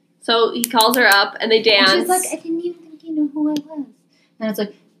 So he calls her up and they dance. And she's like, I didn't even think you knew who I was. And it's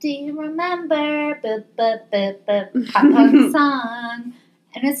like, do you remember? Hot dog song.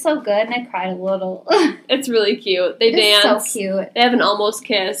 And it's so good, and I cried a little. It's really cute. They dance. It's so cute. They have an almost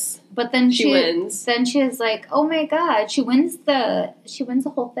kiss. But then she wins. Then she's like, "Oh my god!" She wins the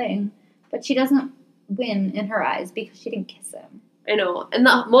whole thing, but she doesn't win in her eyes because she didn't kiss him. I know. And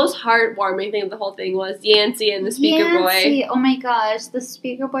the most heartwarming thing of the whole thing was Yancey and the speaker boy. Oh my gosh, the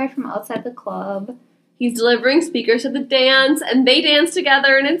speaker boy from outside the club. He's delivering speakers to the dance, and they dance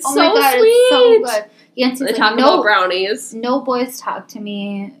together, and it's so my god, sweet. It's so good. Yancey's they talk about brownies. No boys talk to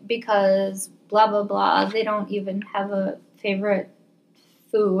me because blah, blah, blah. They don't even have a favorite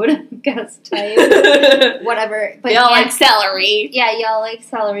food, guess type. Whatever. But y'all like celery. Yeah, y'all like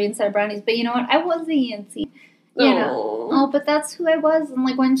celery instead of brownies. But you know what? I was a Yancey. You know. Oh, but that's who I was. And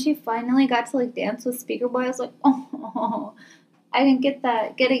like when she finally got to like dance with Speaker Boy, I was like, oh, I didn't get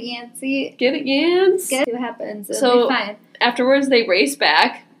that. Get it, Yancey. Get it, Yance. Get it. What happens. It'll be fine. Afterwards, they race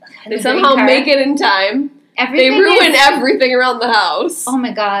back. They somehow make it in time. Everything they ruin everything around the house. Oh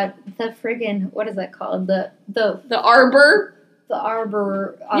my god, the friggin' what is that called? The arbor. The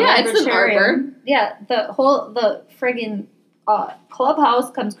arbor. Yeah, it's an arbor. Yeah, the friggin' clubhouse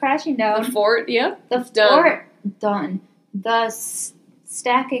comes crashing down. The fort. Yep. The fort done. The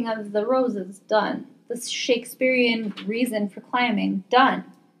stacking of the roses done. The Shakespearean reason for climbing done.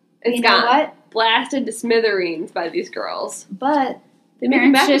 It's blasted to smithereens by these girls. But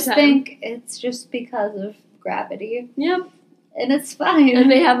parents just think it's just because of gravity. Yep. And it's fine. And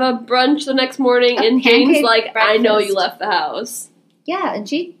they have a brunch the next morning, and Jane's like, breakfast. I know you left the house. Yeah, and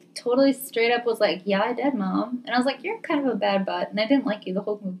she totally straight up was like, yeah, I did, Mom. And I was like, you're kind of a bad butt, and I didn't like you the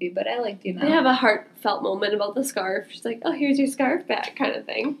whole movie, but I liked you now. They have a heartfelt moment about the scarf. She's like, oh, here's your scarf back, kind of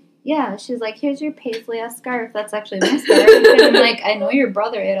thing. Yeah, she's like, here's your paisley-ass scarf. That's actually my scarf. And I'm like, I know your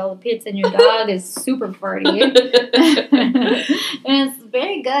brother ate all the pizza and your dog is super farty. And it's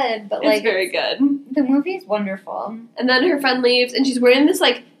very good, but like... It's very good. The movie is wonderful. And then her friend leaves, and she's wearing this,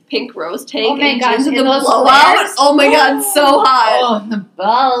 like, pink rose tank. Oh my gosh, and the blowout. Oh my god, so hot. Oh, the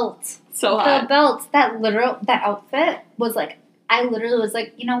belt. So hot. The belt. That outfit was like, I literally was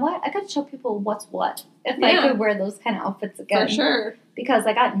like, you know what? I could show people what's what if I could wear those kind of outfits again. For sure. Because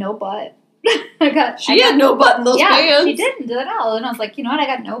I got no butt. She had no butt in those pants. Yeah, she didn't at all. And I was like, you know what? I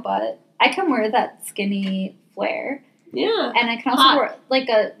got no butt. I can wear that skinny flare. Yeah. And I can also wear like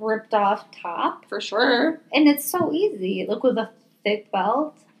a ripped off top. For sure. And it's so easy. Look, with a thick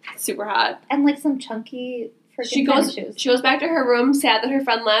belt. Super hot. And like some chunky freaking tennis shoes. She goes back to her room, sad that her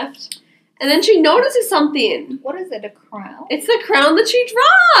friend left. And then she notices something. What is it, a crown? It's the crown that she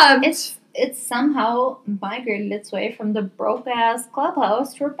dropped. It's somehow migrated its way from the broke-ass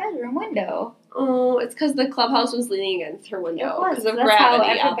clubhouse to her bedroom window. Oh, it's because the clubhouse was leaning against her window. Because of That's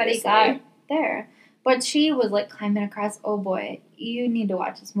gravity, how everybody obviously. got there. But she was like climbing across. Oh boy, you need to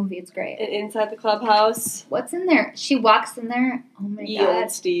watch this movie. It's great. And inside the clubhouse. What's in there? She walks in there. Oh my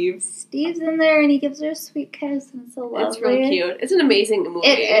god. Steve. Steve's in there and he gives her a sweet kiss and it's so lovely. It's really cute. It's an amazing movie.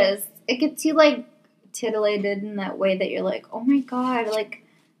 It is. It gets you like titillated in that way that you're like, oh my god, like,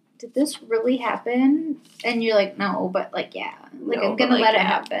 did this really happen? And you're like, no, but like, yeah. Like, I'm gonna let it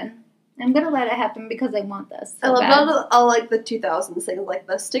happen. I'm gonna let it happen because I want this. I love all like the 2000s things, like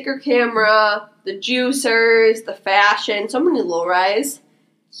the sticker camera, the juicers, the fashion, so many low-rise.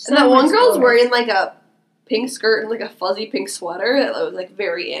 And that one girl's wearing like a pink skirt and like a fuzzy pink sweater that was like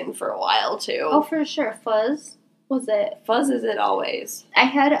very in for a while too. Oh, for sure. Fuzz? Was it? Fuzz is it always. I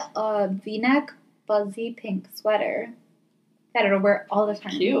had a V-neck fuzzy pink sweater that I would wear all the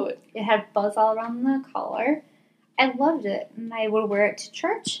time. Cute. It had fuzz all around the collar. I loved it, and I would wear it to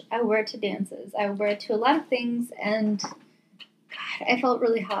church. I would wear it to dances. I would wear it to a lot of things, and God, I felt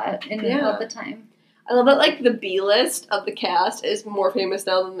really hot in it all the time. I love that, like, the B-list of the cast is more famous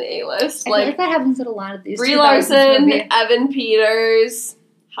now than the A-list. I feel like that happens in a lot of these. Brie Larson, Evan Peters,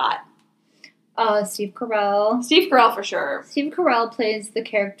 hot. Steve Carell. Steve Carell for sure. Steve Carell plays the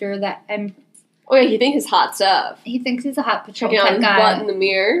character that I'm... Oh yeah, he thinks he's hot stuff. He thinks he's a hot patrol type guy. Checking out his butt in the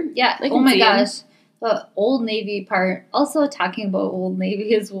mirror. Yeah, oh my gosh. The Old Navy part, also talking about Old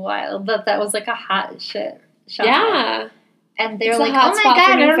Navy is wild. That was like a hot shit shot. Yeah. And they're like, oh my god,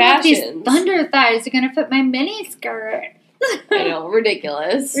 I don't know if these thunder thighs are going to fit my mini skirt. I know,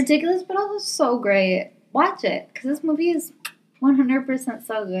 ridiculous. Ridiculous, but also so great. Watch it, because this movie is 100%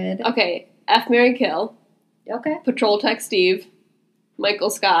 so good. Okay, F, Marry, Kill. Okay. Patrol Tech Steve, Michael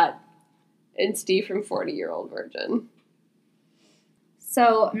Scott, and Steve from 40-Year-Old Virgin.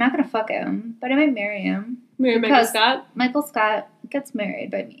 So, I'm not going to fuck him, but I might marry him. Marry Michael Scott? Michael Scott gets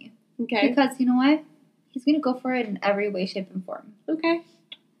married by me. Okay. Because, you know what? He's going to go for it in every way, shape, and form. Okay.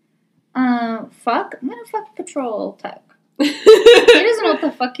 Fuck? I'm going to fuck Patrol Tech. He doesn't know what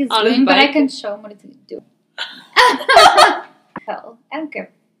the fuck he's doing, but I can show him what he's doing. Hell, I don't give a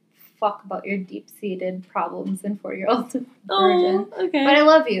fuck about your deep-seated problems in 40-Year-Old Virgin. Oh, okay. But I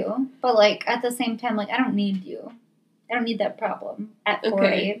love you. But, like, at the same time, like, I don't need you. I don't need that problem at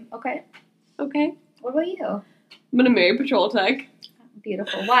 40. Okay? Okay. What about you? I'm going to marry Patrol Tech.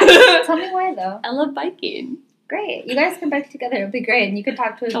 Beautiful. Why? Tell me why, though. I love biking. Great. You guys come back together. It'll be great. And you can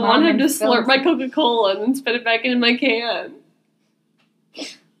talk to his mom. I want him to slurp my Coca-Cola and then spit it back into my can.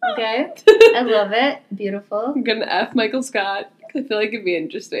 Okay. I love it. Beautiful. I'm going to F Michael Scott. I feel like it'd be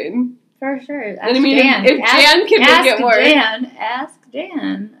interesting. For sure. And I mean, if Jan can make it work. Ask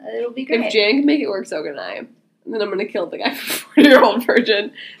Jan. It'll be great. If Jan can make it work, so can I. And then I'm going to kill the guy from 40-Year-Old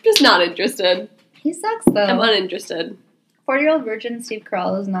Virgin. Just not interested. He sucks, though. I'm uninterested. 40-Year-Old Virgin Steve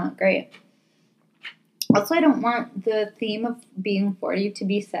Carell is not great. Also, I don't want the theme of being 40 to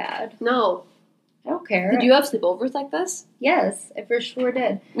be sad. No. I don't care. Did you have sleepovers like this? Yes, I for sure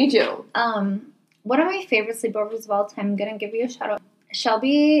did. Me too. One of my favorite sleepovers of all time, I'm going to give you a shout out.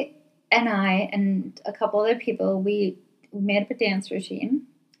 Shelby and I and a couple other people, we made up a dance routine.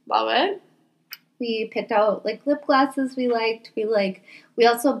 Love it. We picked out, like, lip glosses we liked. We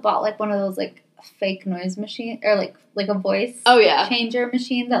also bought, like, one of those, like, fake noise machine, or, like a voice changer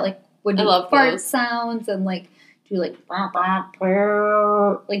machine that, like, would do fart sounds and, like, do, like,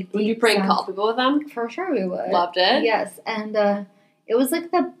 like, would you prank call people with them? For sure we would. Loved it. Yes, and it was,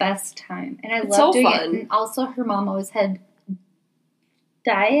 like, the best time. And I loved doing it. And also her mom always had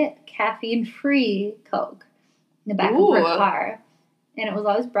diet, caffeine-free Coke in the back of her car. And it was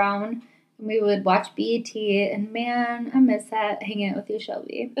always brown. And we would watch BET. And, man, I miss that, hanging out with you,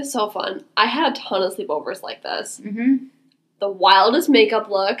 Shelby. It's so fun. I had a ton of sleepovers like this. Mm-hmm. The wildest makeup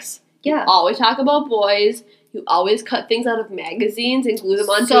looks. Yeah. You always talk about boys. You always cut things out of magazines and glue them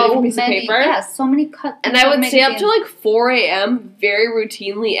onto a different piece of paper. Yeah, so many cut things. And I would stay up till like 4 a.m. very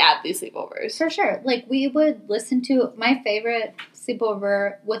routinely at these sleepovers. For sure. Like, we would listen to, my favorite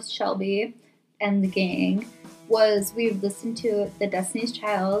sleepover with Shelby and the gang was we would listen to the Destiny's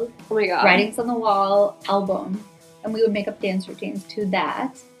Child Writings on the Wall album. And we would make up dance routines to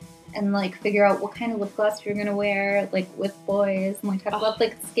that. And, like, figure out what kind of lip gloss you're going to wear, like, with boys. And, like, talk about,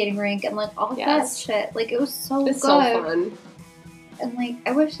 like, the skating rink and, like, all that shit. Like, it was so good. It's so fun. And, like,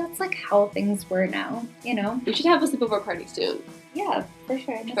 I wish that's, like, how things were now, you know? We should have a sleepover party soon. Yeah, for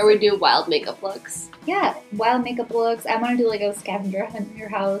sure. Or we do wild makeup looks. Yeah, wild makeup looks. I want to do, like, a scavenger hunt in your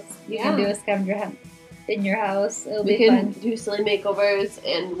house. You can do a scavenger hunt in your house. It'll be fun. We can do silly makeovers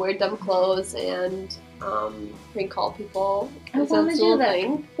and wear dumb clothes and... prank call people. I want to do that.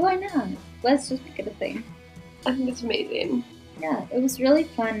 Thing. Why not? Let's just make it a thing. I think it's amazing. Yeah, it was really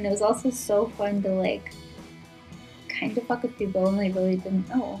fun. It was also so fun to, like, kind of fuck with people and they really didn't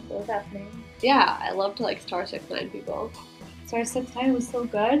know what was happening. Yeah, I love to, like, Star 6ix9ine people. Star 6ix9ine was so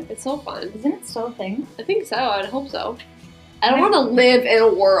good. It's so fun. Isn't it still a thing? I think so. I'd hope so. I don't want to live in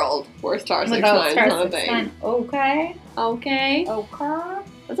a world where Star 6ix9ine is not a thing. Okay. Okay. Okay.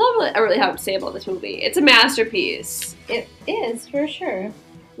 That's all I really have to say about this movie. It's a masterpiece. It is, for sure.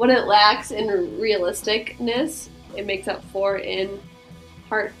 What it lacks in realisticness, it makes up for in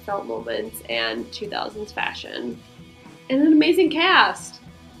heartfelt moments and 2000s fashion. And an amazing cast.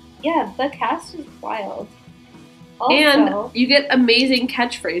 Yeah, the cast is wild. Also, and you get amazing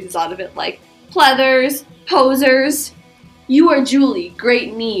catchphrases out of it, like, pleathers, posers, you are Julie,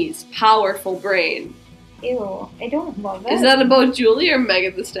 great knees, powerful brain. Ew, I don't love it. Is that about Julie or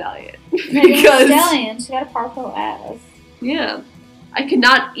Megan Thee Stallion? Megan Thee Stallion, she got a powerful ass. Yeah. I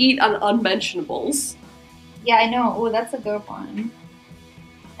cannot eat on unmentionables. Yeah, I know. Oh, that's a good one.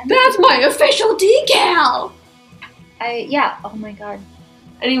 That's my official decal! Yeah, oh my god.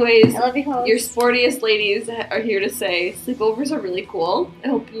 Anyways, I love you, host. Your sportiest ladies are here to say sleepovers are really cool. I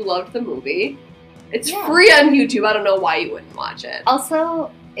hope you loved the movie. It's free on YouTube. I don't know why you wouldn't watch it.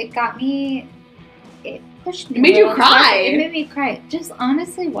 Also, it got me... It pushed me. It made you cry. It made me cry. Just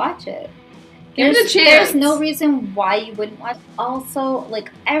honestly watch it. Give it a chance. There's no reason why you wouldn't watch it. Also,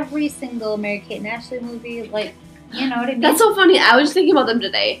 like, every single Mary-Kate and Ashley movie, like, You know what I mean? That's so funny. I was just thinking about them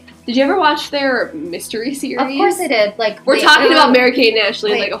today. Did you ever watch their mystery series? Of course I did. Like we're talking about Mary-Kate and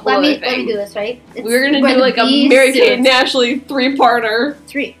Ashley, like a whole other thing. Let me do this, right? We're gonna do like a Mary-Kate and Ashley three-parter.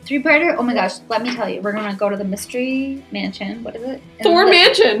 Three-parter? Oh my gosh, let me tell you. We're gonna go to the Mystery Mansion. What is it? Thorn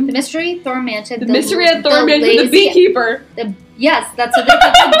Mansion. The Mystery Thorn Mansion. The Mystery at Thorn Mansion, the beekeeper. Yes, that's what they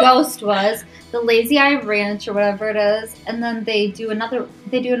thought the ghost was. The Lazy Eye Ranch or whatever it is, and then they do another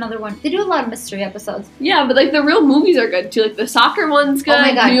one. They do a lot of mystery episodes. Yeah, but like the real movies are good too. Like the soccer one's good. Oh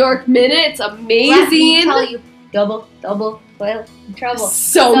my God. New York Minute's amazing. Let me tell you, double, well, trouble.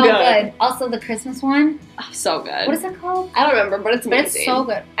 So good. Also the Christmas one. Oh, so good. What is it called? I don't remember, but it's amazing. But it's so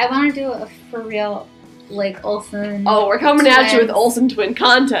good. I want to do a for real, like Olsen. Oh, we're coming at you with Olsen twin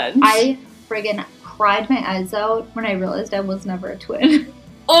content. I friggin' cried my eyes out when I realized I was never a twin.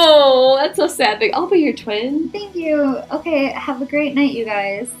 Oh, that's so sad. I'll be your twin. Thank you. Okay, have a great night, you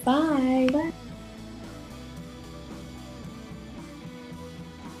guys. Bye. Bye.